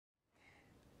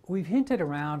we've hinted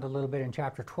around a little bit in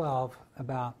Chapter 12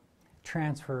 about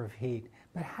transfer of heat,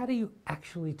 but how do you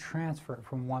actually transfer it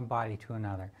from one body to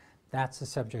another? That's the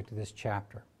subject of this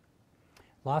chapter.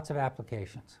 Lots of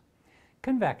applications.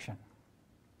 Convection.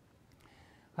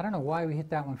 I don't know why we hit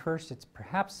that one first. It's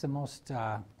perhaps the most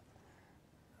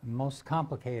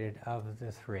complicated of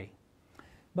the three,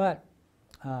 but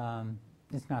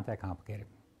it's not that complicated.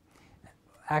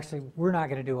 Actually, we're not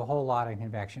going to do a whole lot in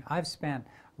convection. I've spent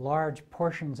large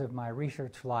portions of my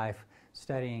research life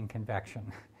studying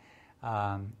convection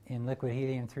in liquid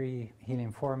helium-3,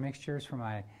 helium-4 mixtures for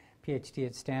my PhD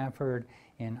at Stanford,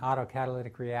 in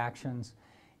autocatalytic reactions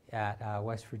at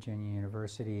West Virginia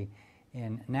University,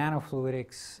 in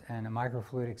nanofluidics and a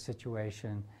microfluidic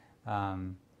situation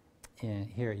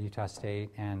here at Utah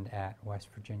State and at West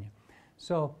Virginia.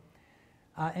 So,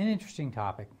 an interesting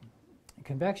topic.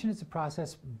 Convection is a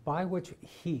process by which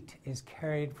heat is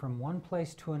carried from one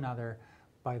place to another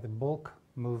by the bulk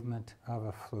movement of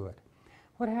a fluid.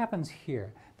 What happens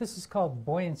here? This is called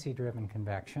buoyancy-driven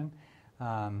convection.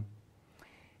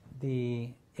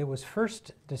 It was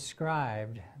first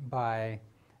described by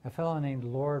a fellow named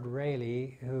Lord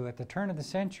Rayleigh, who at the turn of the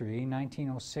century,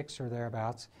 1906 or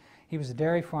thereabouts, he was a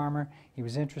dairy farmer. He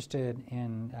was interested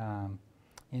in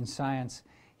science.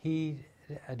 He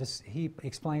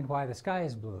explained why the sky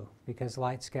is blue, because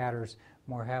light scatters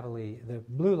more heavily, the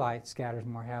blue light scatters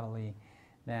more heavily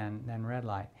than red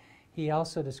light. He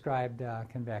also described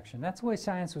convection. That's the way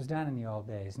science was done in the old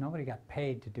days. Nobody got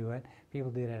paid to do it.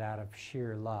 People did it out of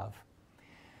sheer love.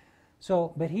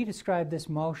 So, but he described this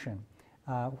motion.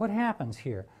 What happens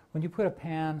here? When you put a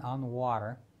pan on the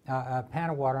water, a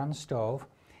pan of water on the stove,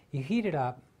 you heat it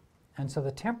up, and so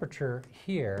the temperature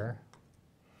here,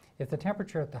 if the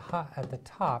temperature at the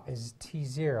top is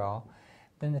T0,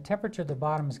 then the temperature at the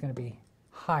bottom is going to be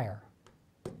higher.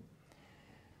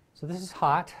 So this is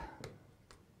hot.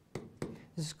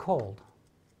 This is cold.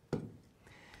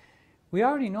 We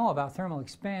already know about thermal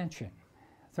expansion.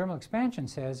 Thermal expansion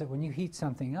says that when you heat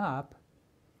something up,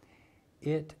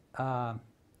 its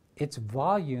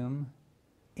volume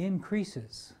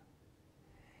increases.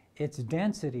 Its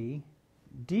density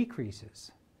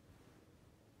decreases.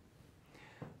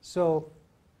 So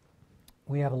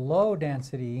we have a low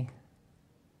density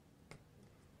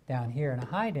down here and a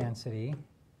high density.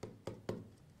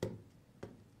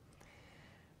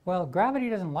 Well,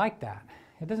 gravity doesn't like that.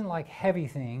 It doesn't like heavy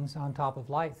things on top of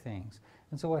light things.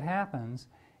 And so what happens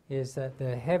is that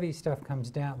the heavy stuff comes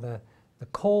down, the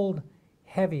cold,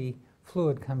 heavy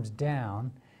fluid comes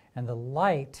down, and the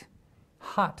light,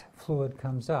 hot fluid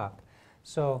comes up.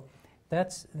 So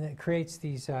that creates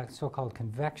these so-called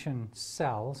convection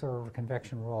cells or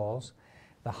convection rolls.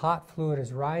 The hot fluid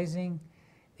is rising.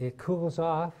 It cools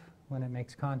off when it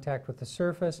makes contact with the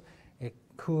surface. It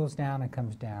cools down and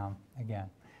comes down again.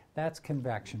 That's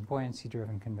convection,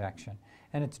 buoyancy-driven convection.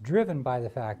 And it's driven by the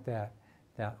fact that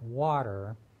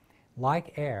water,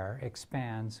 like air,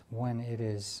 expands when it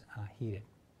is heated.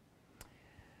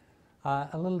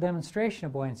 A little demonstration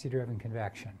of buoyancy-driven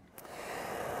convection.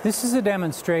 This is a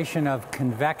demonstration of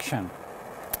convection.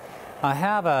 I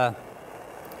have a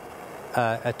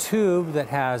tube that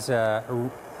has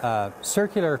a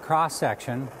circular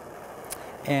cross-section,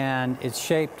 and it's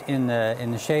shaped in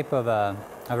the shape of a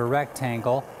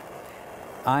rectangle.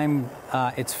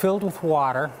 It's filled with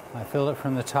water. I filled it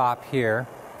from the top here.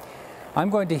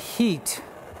 I'm going to heat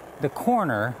the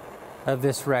corner of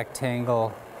this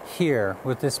rectangle here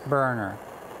with this burner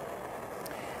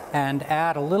and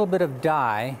add a little bit of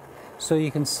dye so you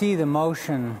can see the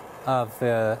motion of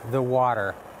the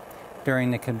water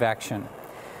during the convection.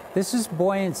 This is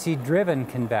buoyancy-driven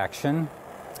convection.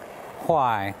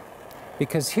 Why?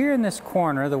 Because here in this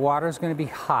corner the water is going to be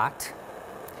hot.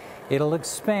 It'll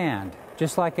expand.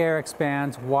 Just like air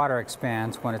expands, water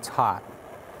expands when it's hot.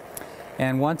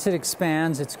 And once it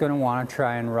expands, it's going to want to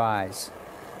try and rise.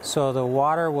 So the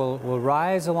water will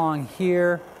rise along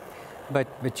here, but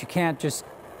you can't just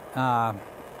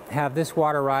have this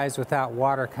water rise without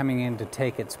water coming in to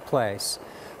take its place.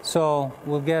 So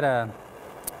we'll get a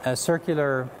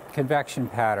circular convection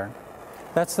pattern.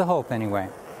 That's the hope anyway.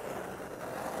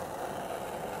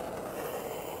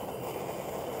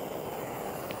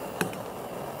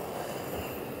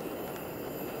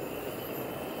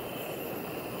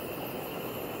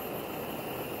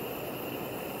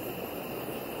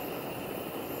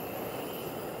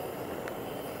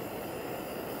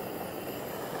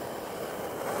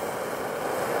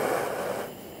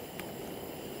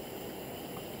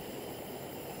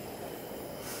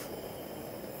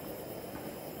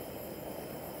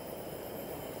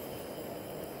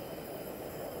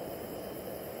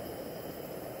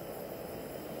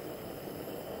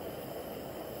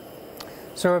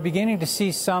 So we're beginning to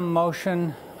see some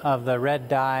motion of the red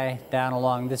dye down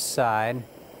along this side.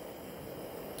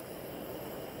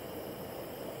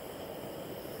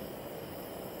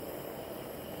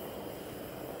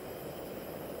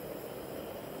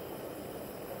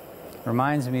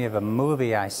 Reminds me of a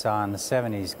movie I saw in the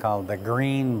 70s called The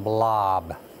Green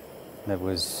Blob that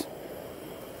was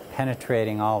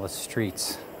penetrating all the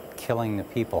streets, killing the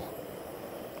people.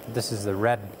 This is the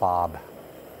red blob.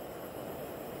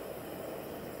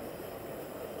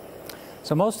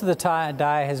 So most of the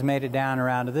dye has made it down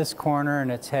around to this corner and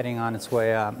it's heading on its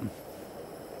way up.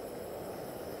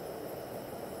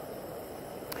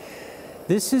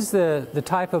 This is the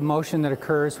type of motion that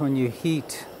occurs when you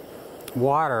heat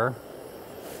water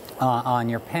on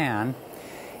your pan.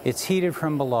 It's heated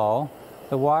from below.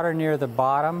 The water near the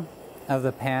bottom of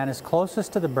the pan is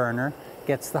closest to the burner,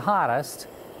 gets the hottest,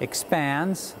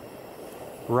 expands,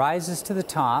 rises to the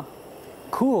top,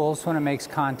 cools when it makes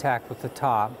contact with the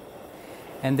top,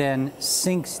 and then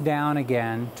sinks down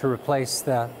again to replace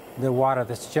the water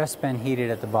that's just been heated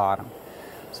at the bottom.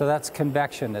 So that's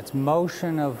convection. That's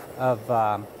motion of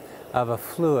a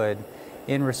fluid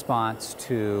in response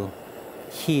to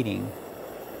heating.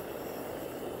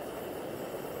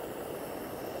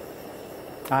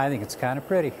 I think it's kind of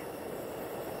pretty.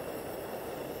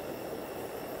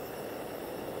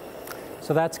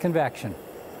 So that's convection.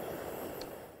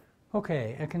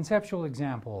 Okay, a conceptual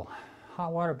example.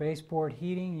 Hot water baseboard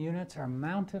heating units are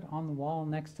mounted on the wall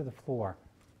next to the floor.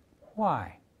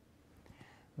 Why?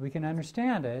 We can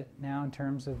understand it now in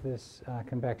terms of this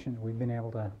convection that we've been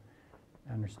able to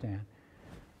understand.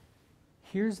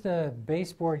 Here's the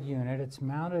baseboard unit. It's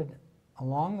mounted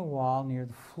along the wall near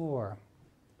the floor.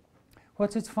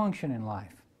 What's its function in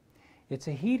life? It's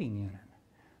a heating unit.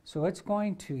 So it's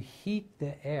going to heat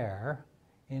the air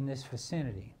in this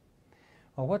vicinity.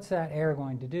 Well, what's that air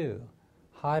going to do?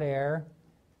 Hot air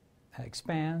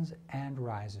expands and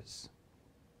rises.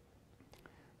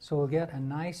 So we'll get a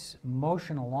nice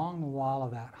motion along the wall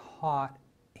of that hot,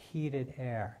 heated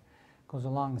air. It goes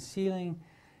along the ceiling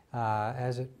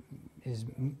as it is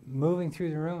moving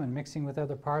through the room and mixing with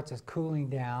other parts, it's cooling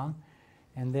down,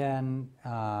 and then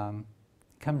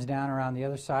comes down around the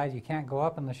other side. You can't go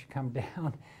up unless you come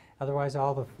down. Otherwise,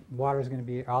 all the water is going to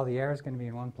be, all the air is going to be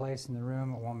in one place in the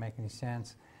room. It won't make any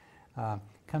sense.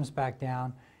 Comes back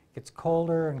down, gets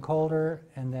colder and colder,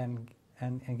 and then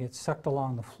and gets sucked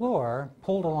along the floor,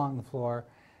 pulled along the floor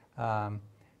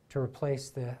to replace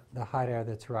the hot air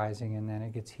that's rising, and then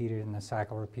it gets heated and the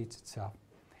cycle repeats itself.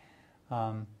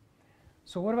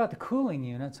 So what about the cooling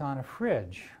units on a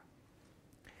fridge?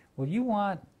 Well, you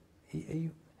want,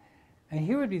 and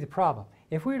here would be the problem.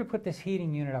 If we were to put this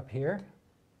heating unit up here,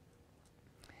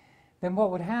 then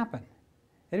what would happen?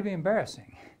 It'd be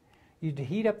embarrassing. You'd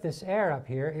heat up this air up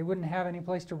here, it wouldn't have any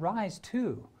place to rise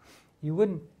to. You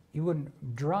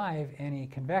wouldn't drive any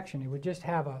convection. It would just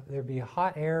have there'd be a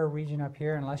hot air region up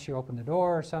here unless you open the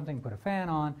door or something, put a fan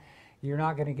on. You're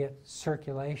not going to get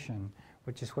circulation,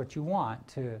 which is what you want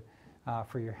to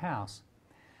for your house.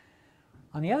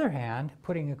 On the other hand,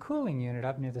 putting a cooling unit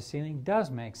up near the ceiling does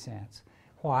make sense.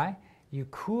 Why? You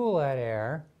cool that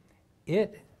air,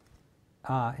 it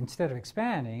instead of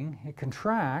expanding, it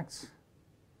contracts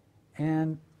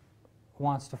and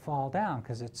wants to fall down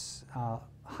because it's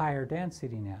higher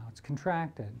density now. It's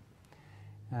contracted,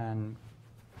 and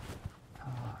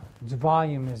its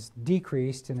volume is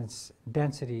decreased and its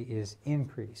density is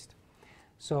increased.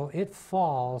 So it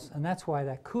falls, and that's why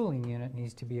that cooling unit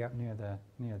needs to be up near the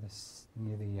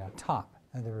top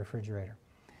of the refrigerator.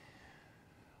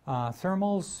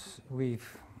 Thermals,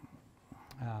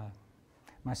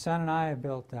 my son and I have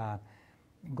built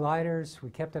gliders. We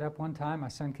kept it up one time. My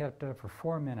son kept it up for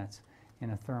 4 minutes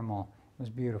in a thermal. It was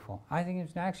beautiful. I think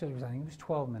it was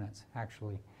 12 minutes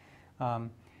actually.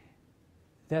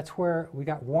 That's where we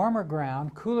got warmer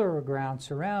ground, cooler ground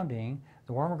surrounding.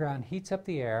 The warmer ground heats up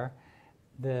the air.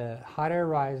 The hot air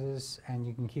rises, and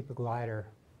you can keep a glider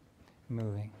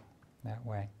moving that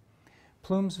way.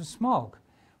 Plumes of smoke.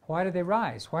 Why do they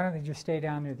rise? Why don't they just stay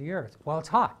down near the earth? Well, it's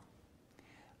hot.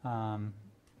 And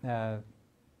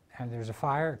there's a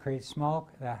fire, it creates smoke.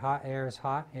 That hot air is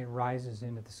hot, it rises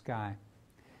into the sky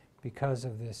because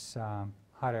of this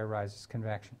hot air rises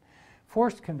convection.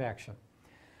 Forced convection.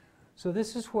 So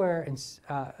this is where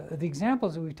the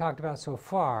examples that we've talked about so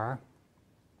far,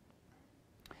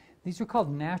 these are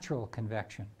called natural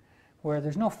convection, where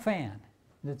there's no fan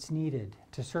that's needed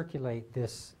to circulate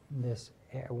this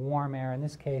warm air, in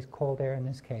this case, cold air in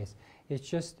this case. It's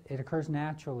just, it occurs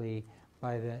naturally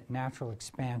by the natural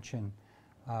expansion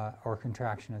or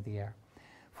contraction of the air.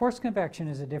 Forced convection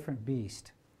is a different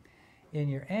beast. in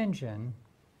your engine,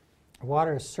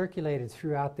 water is circulated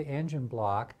throughout the engine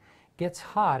block, gets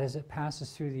hot as it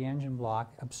passes through the engine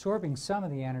block, absorbing some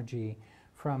of the energy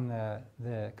from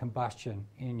the combustion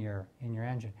in your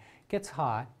engine. It gets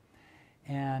hot,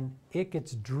 and it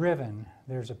gets driven.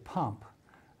 There's a pump,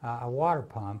 a water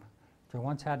pump, that I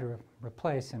once had to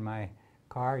replace in my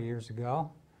car years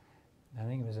ago. I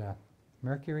think it was a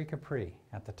Mercury Capri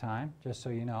at the time, just so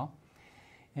you know.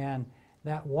 And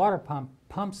that water pump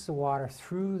pumps the water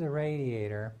through the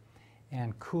radiator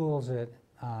and cools it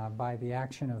by the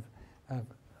action of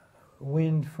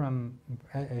wind from,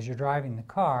 as you're driving the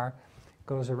car,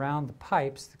 goes around the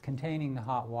pipes containing the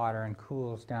hot water and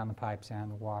cools down the pipes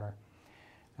and the water.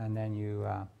 And then you,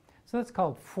 so that's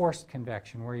called forced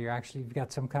convection, where you've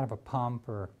got some kind of a pump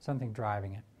or something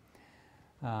driving it.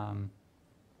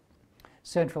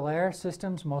 Central air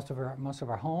systems, most of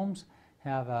our homes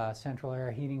have a central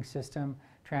air heating system,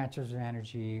 transfers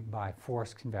energy by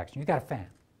forced convection. You've got a fan.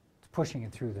 It's pushing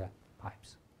it through the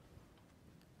pipes.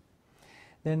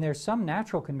 Then there's some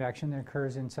natural convection that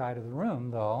occurs inside of the room,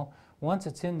 though. Once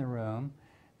it's in the room,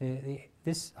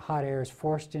 this hot air is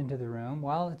forced into the room.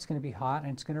 Well, it's going to be hot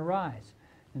and it's going to rise.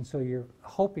 And so you're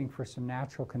hoping for some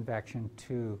natural convection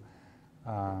to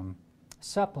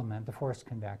supplement the forced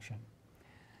convection.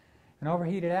 An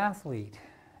overheated athlete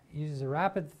uses a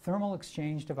rapid thermal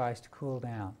exchange device to cool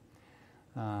down.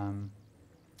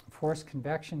 Forced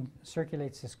convection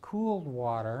circulates this cooled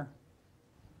water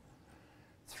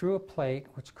through a plate,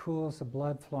 which cools the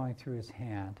blood flowing through his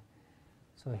hand.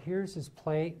 So here's his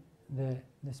plate,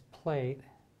 this plate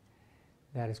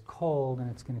that is cold,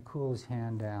 and it's going to cool his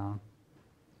hand down.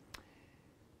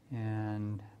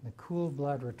 And the cooled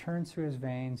blood returns through his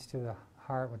veins to the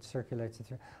heart, which circulates it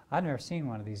through. I've never seen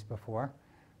one of these before,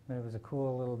 but it was a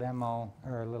cool little demo,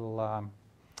 or a little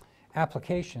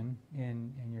application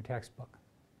in your textbook.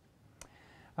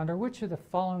 Under which of the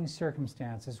following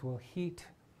circumstances will heat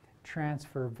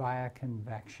transfer via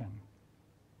convection?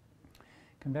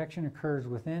 Convection occurs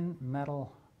within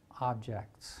metal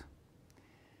objects.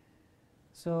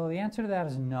 So the answer to that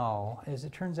is no. As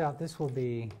it turns out, this will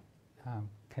be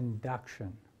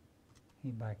conduction,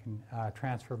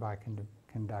 transfer by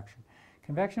conduction.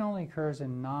 Convection only occurs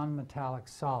in non-metallic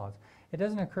solids. It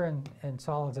doesn't occur in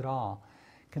solids at all.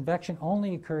 Convection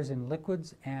only occurs in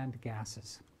liquids and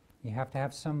gases. You have to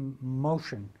have some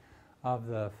motion of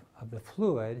the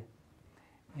fluid,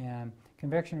 and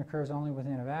convection occurs only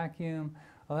within a vacuum.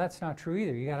 Well, that's not true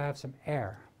either. You got to have some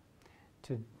air,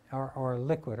 or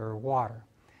liquid or water.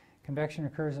 Convection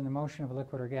occurs in the motion of a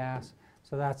liquid or gas,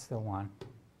 so that's the one.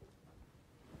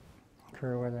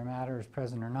 Occur whether matter is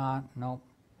present or not. Nope.